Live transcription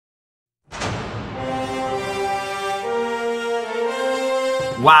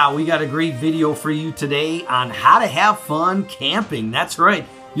Wow, we got a great video for you today on how to have fun camping. That's right.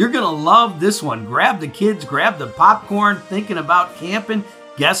 You're going to love this one. Grab the kids, grab the popcorn, thinking about camping.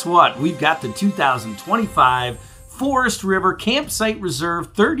 Guess what? We've got the 2025 Forrest River Campsite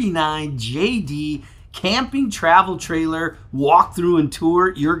Reserve 39 JD camping travel trailer walkthrough and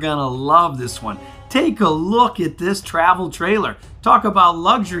tour. You're going to love this one. Take a look at this travel trailer. Talk about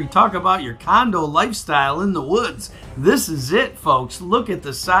luxury. Talk about your condo lifestyle in the woods. This is it, folks. Look at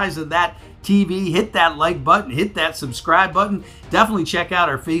the size of that TV. Hit that like button. Hit that subscribe button. Definitely check out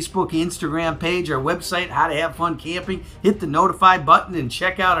our Facebook, Instagram page, our website, How to Have Fun Camping. Hit the notify button and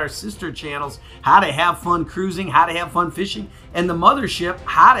check out our sister channels, How to Have Fun Cruising, How to Have Fun Fishing, and the mothership,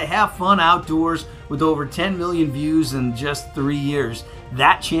 How to Have Fun Outdoors, with over 10 million views in just 3 years.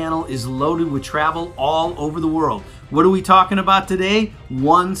 That channel is loaded with travel all over the world. What are we talking about today?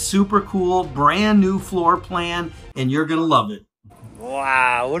 One super cool, brand new floor plan, and you're gonna love it.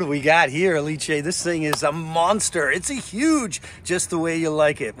 Wow, what do we got here, Alice? This thing is a monster. It's a huge, just the way you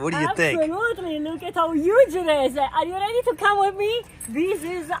like it. What do you think? Absolutely, look at how huge it is. Are you ready to come with me? This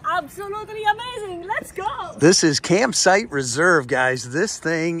is absolutely amazing. Let's go. This is Campsite Reserve, guys. This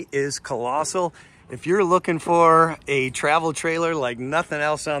thing is colossal. If you're looking for a travel trailer like nothing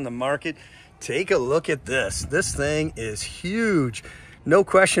else on the market, take a look at this. This thing is huge. No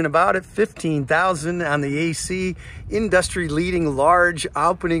question about it. 15,000 on the AC, industry leading large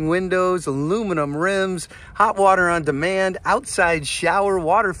opening windows, aluminum rims, hot water on demand, outside shower,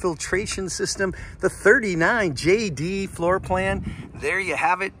 water filtration system, the 39 JD floor plan. There you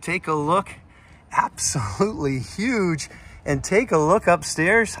have it. Take a look. Absolutely huge. And take a look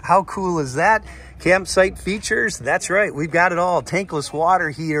upstairs. How cool is that? Campsite features, that's right, we've got it all. Tankless water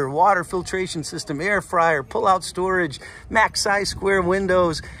heater, water filtration system, air fryer, pull-out storage, max size square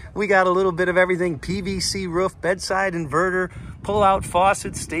windows. We got a little bit of everything. PVC roof, bedside inverter, pull-out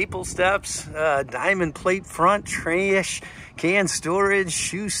faucet, staple steps, diamond plate front, trash can storage,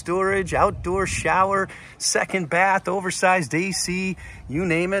 shoe storage, outdoor shower, second bath, oversized AC, you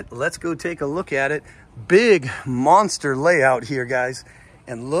name it. Let's go take a look at it. Big monster layout here, guys.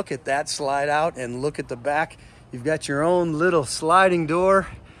 And look at that slide out, and look at the back. You've got your own little sliding door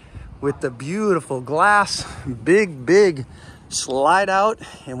with the beautiful glass. Big slide out,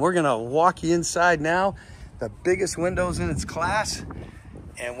 and we're gonna walk you inside now. The biggest windows in its class,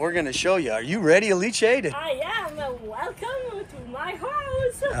 and we're gonna show you. Are you ready, Alice? I am. Welcome to my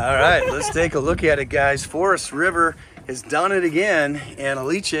house. All right, let's take a look at it, guys. Forrest River has done it again, and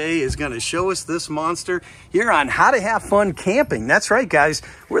Alice is going to show us this monster here on How to Have Fun Camping. That's right, guys.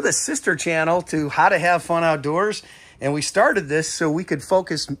 We're the sister channel to How to Have Fun Outdoors, and we started this so we could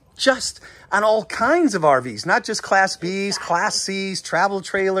focus just on all kinds of RVs, not just Class Bs, Class Cs, travel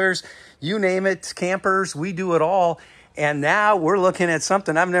trailers, you name it, campers. We do it all, and now we're looking at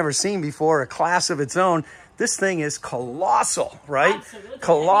something I've never seen before, a class of its own. This thing is colossal, right? Absolutely.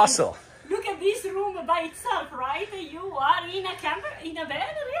 Colossal. Look at this room by itself, right? You are in a camper, in a van,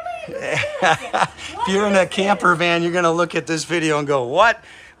 really? If you're in a camper van, you're going to look at this video and go, what?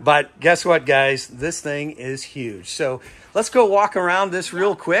 But guess what, guys? This thing is huge. So let's go walk around this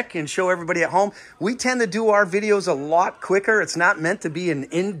real quick and show everybody at home. We tend to do our videos a lot quicker. It's not meant to be an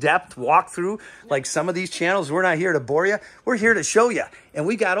in-depth walkthrough like some of these channels. We're not here to bore you. We're here to show you. And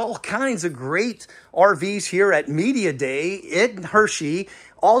we got all kinds of great RVs here at Media Day in Hershey.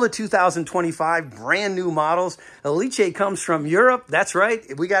 All the 2025 brand new models. Alice comes from Europe. That's right.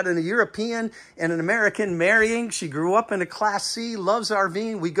 We got a European and an American marrying. She grew up in a Class C, loves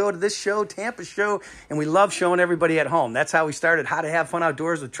RVing. We go to this show, Tampa show, and we love showing everybody at home. That's how we started How to Have Fun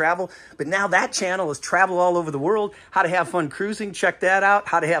Outdoors with travel. But now that channel is travel all over the world. How to Have Fun Cruising. Check that out.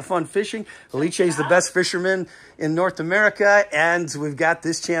 How to Have Fun Fishing. Alice is the best fisherman in North America. And we've got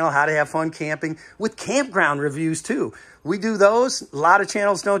this channel, How to Have Fun Camping, with campground reviews too. We do those. A lot of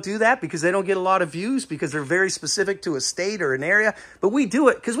channels don't do that because they don't get a lot of views because they're very specific to a state or an area. But we do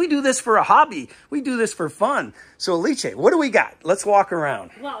it because we do this for a hobby. We do this for fun. So Alice, what do we got? Let's walk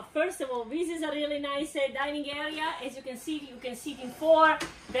around. Well, first of all, this is a really nice dining area. As you can sit in 4.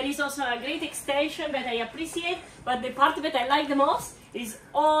 There is also a great extension that I appreciate. But the part that I like the most is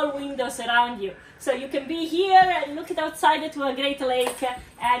all windows around you. So you can be here and look outside to a great lake,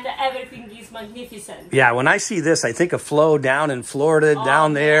 and everything is magnificent. Yeah, when I see this, I think of Flo down in Florida,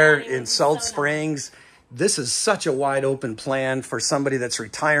 down there in Salt Springs. This is such a wide open plan for somebody that's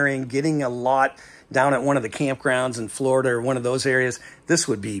retiring, getting a lot down at one of the campgrounds in Florida or one of those areas. This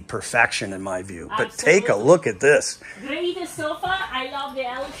would be perfection in my view. But take a look at this. Great sofa. I love the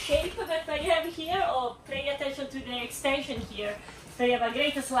L shape that I have here. Oh, pay attention to the extension here. So you have a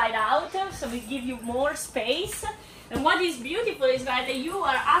great slide out, so we give you more space. And what is beautiful is that you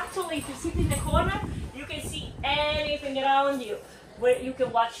are actually, if you sit in the corner, you can see anything around you. Where you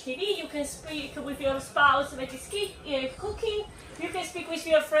can watch TV, you can speak with your spouse that is cooking, you can speak with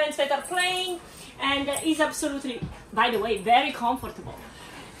your friends that are playing, and it's absolutely, by the way, very comfortable.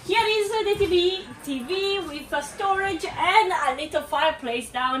 Here is the TV with a storage and a little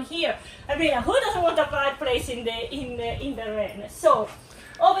fireplace down here. I mean, who doesn't want a fireplace in the rain? So,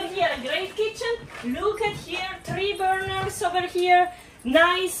 over here, a great kitchen. Look at here, 3 burners over here.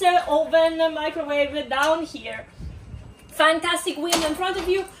 Nice oven, microwave down here. Fantastic window in front of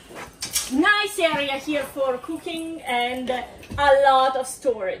you. Nice area here for cooking and a lot of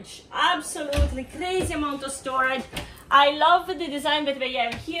storage. Absolutely crazy amount of storage. I love the design that they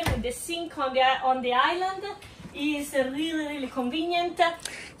have here with the sink on the island. Is really convenient.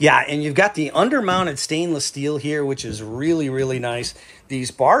 Yeah, and you've got the undermounted stainless steel here, which is really nice.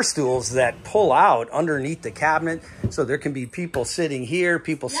 These bar stools that pull out underneath the cabinet, so there can be people sitting here,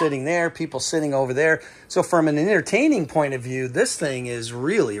 people sitting there, people sitting over there. So from an entertaining point of view, this thing is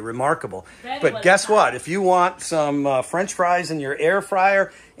really remarkable. But guess what? If you want some French fries in your air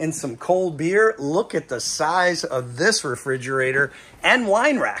fryer and some cold beer, look at the size of this refrigerator and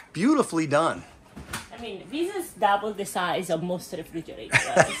wine rack. Beautifully done. I mean, this is double the size of most refrigerators.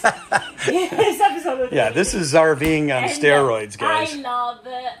 It's absolutely. Yeah, this is RVing on steroids, guys. I love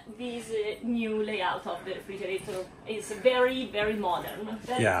this new layout of the refrigerator. It's very modern.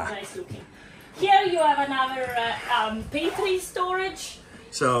 Very nice looking. Here you have another pantry storage.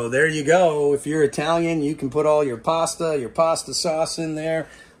 So there you go. If you're Italian, you can put all your pasta sauce in there.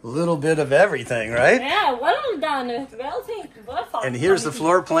 A little bit of everything, right? Yeah, well done. Well thought. And here's the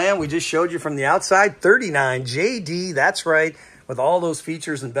floor plan we just showed you from the outside. 39 JD, that's right, with all those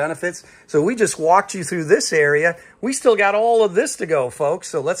features and benefits. So we just walked you through this area. We still got all of this to go, folks.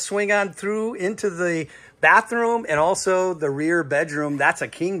 So let's swing on through into the bathroom and also the rear bedroom. That's a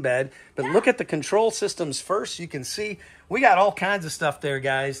king bed. But look at the control systems first. You can see we got all kinds of stuff there,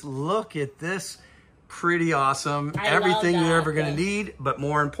 guys. Look at this. Pretty awesome. Everything you're ever going to need, but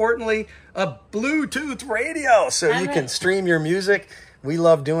more importantly, a Bluetooth radio so you can stream your music. We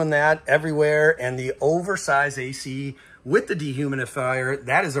love doing that everywhere. And the oversized AC with the dehumidifier,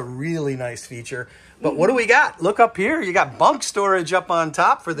 that is a really nice feature. But what do we got? Look up here. You got bunk storage up on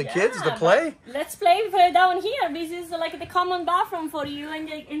top for the kids to play. Let's play down here. This is like the common bathroom for you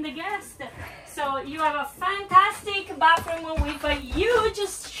and the guest. So you have a fantastic bathroom with a huge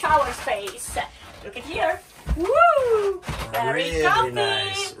shower space. Look at here. Woo! Very comfy.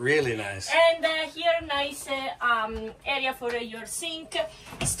 Nice. Really nice. And here, nice area for your sink,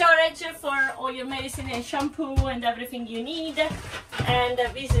 storage for all your medicine and shampoo and everything you need. And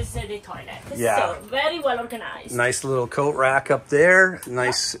this is the toilet. Yeah. So very well organized. Nice little coat rack up there.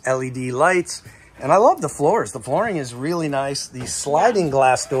 Nice LED lights. And I love the floors. The flooring is really nice. These sliding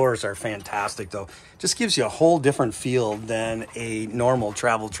glass doors are fantastic, though. Just gives you a whole different feel than a normal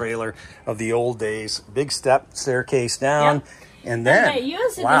travel trailer of the old days. Big staircase down. And then, they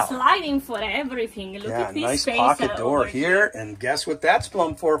use the sliding for everything. Look at this nice space pocket door here. And guess what that's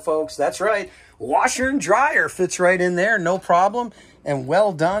plumbed for, folks? That's right. Washer and dryer fits right in there. No problem. And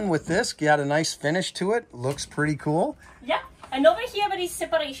well done with this. Got a nice finish to it. Looks pretty cool. Yeah. And over here there is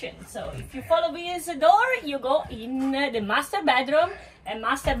separation. So if you follow this door, you go in the master bedroom and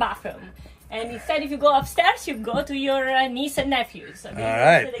master bathroom. And instead, if you go upstairs, you go to your niece and nephews. So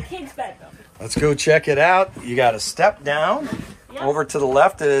this is the kids' bedroom. Let's go check it out. You got a step down. Yep. Over to the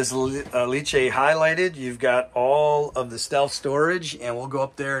left is Alice highlighted. You've got all of the stealth storage, and we'll go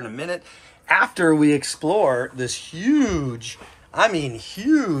up there in a minute after we explore this huge, I mean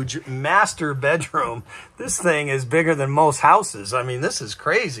huge master bedroom. This thing is bigger than most houses. I mean, this is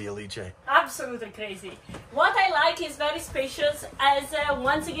crazy, Alice. Absolutely crazy. What I like is very spacious, as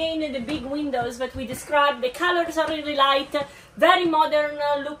once again the big windows that we described, the colors are really light, very modern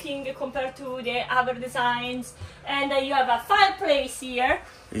looking compared to the other designs. And you have a fireplace here.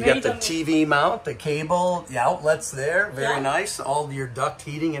 You got the TV mount, the cable, the outlets there, very nice. All your duct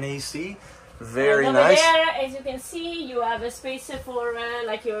heating and AC. Very and nice. Over there, as you can see, you have a space for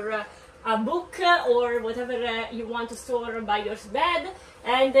like your a book or whatever you want to store by your bed,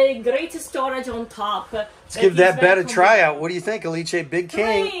 and great storage on top. Let's give that bed a try out. What do you think, Alice? Big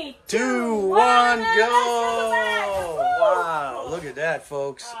King. 3, 2, 1, go! Wow, look at that,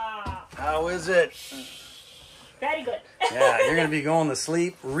 folks. How is it? Very good. Yeah, you're going to be going to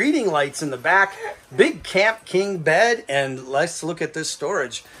sleep. Reading lights in the back. Big Camp King bed, and let's look at this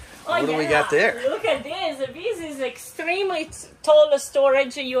storage. What do we got there? Look at this. This is extremely tall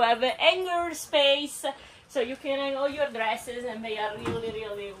storage. You have hanger space. So you can hang all your dresses and they are really,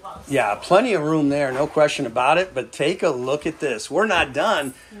 really well. Yeah, plenty of room there, no question about it. But take a look at this. We're not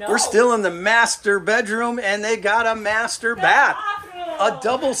done. No. We're still in the master bedroom, and they got a master bath. A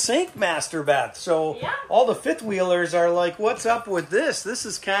double sink master bath. So yeah. All the fifth wheelers are like, what's up with this? This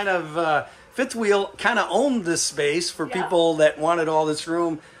is kind of, fifth wheel kind of owned this space for people that wanted all this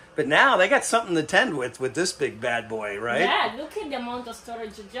room. But now they got something to tend with this big bad boy, right? Yeah, look at the amount of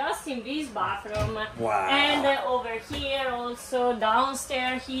storage just in this bathroom. Wow. And over here also,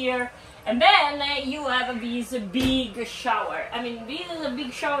 downstairs here. And then you have this big shower. I mean, this is a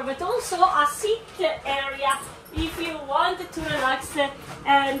big shower, but also a sit area if you want to relax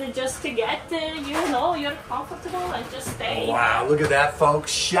and just to get, you know, you're comfortable and just stay. Wow, look at that,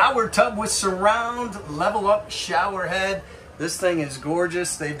 folks. Shower tub with surround, level up shower head. This thing is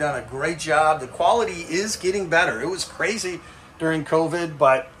gorgeous. They've done a great job. The quality is getting better. It was crazy during COVID,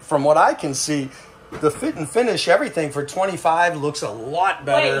 but from what I can see, the fit and finish, everything for $25 looks a lot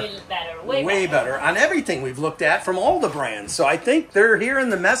better. Way better. Way better on everything we've looked at from all the brands. So I think they're hearing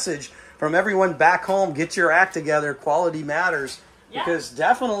the message from everyone back home. Get your act together. Quality matters. Yeah. Because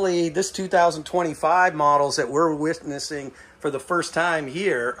definitely this 2025 models that we're witnessing for the first time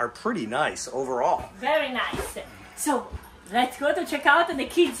here are pretty nice overall. Very nice. So let's go to check out the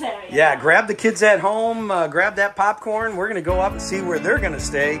kids area. Yeah, grab the kids at home, grab that popcorn. We're going to go up and see where they're going to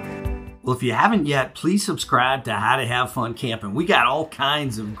stay. Well, if you haven't yet, please subscribe to How to Have Fun Camping. We got all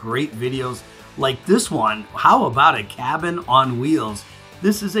kinds of great videos like this one. How about a cabin on wheels?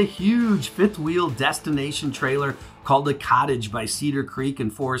 This is a huge fifth wheel destination trailer called The Cottage by Cedar Creek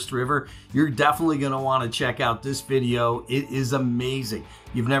and Forrest River. You're definitely going to want to check out this video. It is amazing.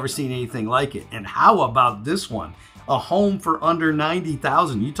 You've never seen anything like it. And how about this one? A home for under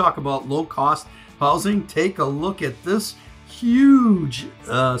 $90,000. You talk about low-cost housing. Take a look at this huge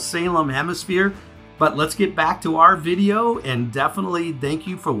Salem hemisphere. But let's get back to our video, and definitely thank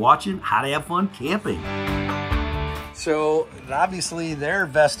you for watching How to Have Fun Camping. So obviously they're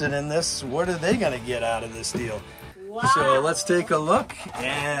vested in this. What are they going to get out of this deal? Wow. So let's take a look,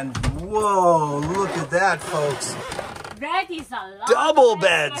 and whoa, look at that, folks. That is a lot. Double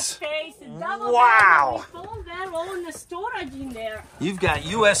beds. Wow. With all their own storage in there. You've got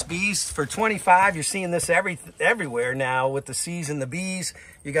USBs for $25. You're seeing this everywhere now with the C's and the B's.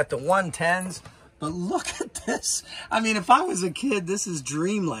 You got the 110s. But look at this. I mean, if I was a kid, this is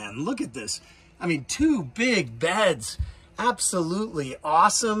dreamland. Look at this. I mean, 2 big beds. Absolutely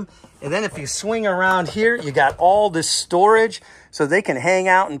awesome. And then if you swing around here, you got all this storage so they can hang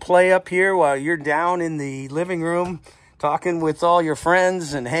out and play up here while you're down in the living room talking with all your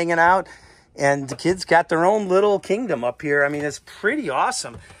friends and hanging out. And the kids got their own little kingdom up here. I mean, it's pretty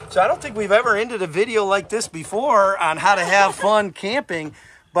awesome. So I don't think we've ever ended a video like this before on how to have fun camping.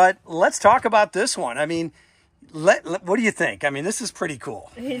 But let's talk about this one. I mean, what do you think? I mean, this is pretty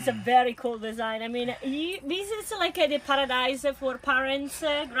cool. It's a very cool design. I mean, this is like the paradise for parents,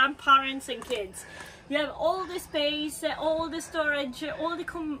 grandparents, and kids. You have all the space, all the storage, all the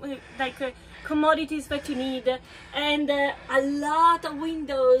commodities that you need, and a lot of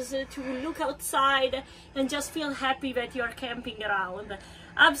windows to look outside and just feel happy that you're camping around.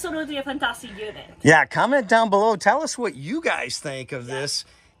 Absolutely a fantastic unit. Yeah, comment down below. Tell us what you guys think of this.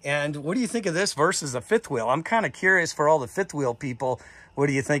 And what do you think of this versus a fifth wheel? I'm kind of curious for all the fifth wheel people. What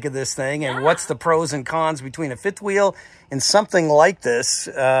do you think of this thing? And what's the pros and cons between a fifth wheel and something like this?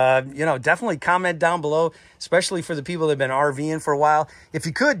 You know, definitely comment down below, especially for the people that have been RVing for a while. If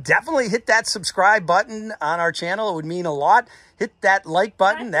you could, definitely hit that subscribe button on our channel. It would mean a lot. Hit that like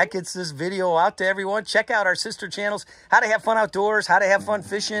button. That gets this video out to everyone. Check out our sister channels, How to Have Fun Outdoors, How to Have Fun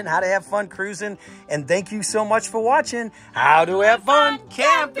Fishing, How to Have Fun Cruising. And thank you so much for watching How to Have Fun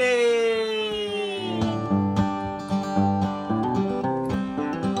Camping.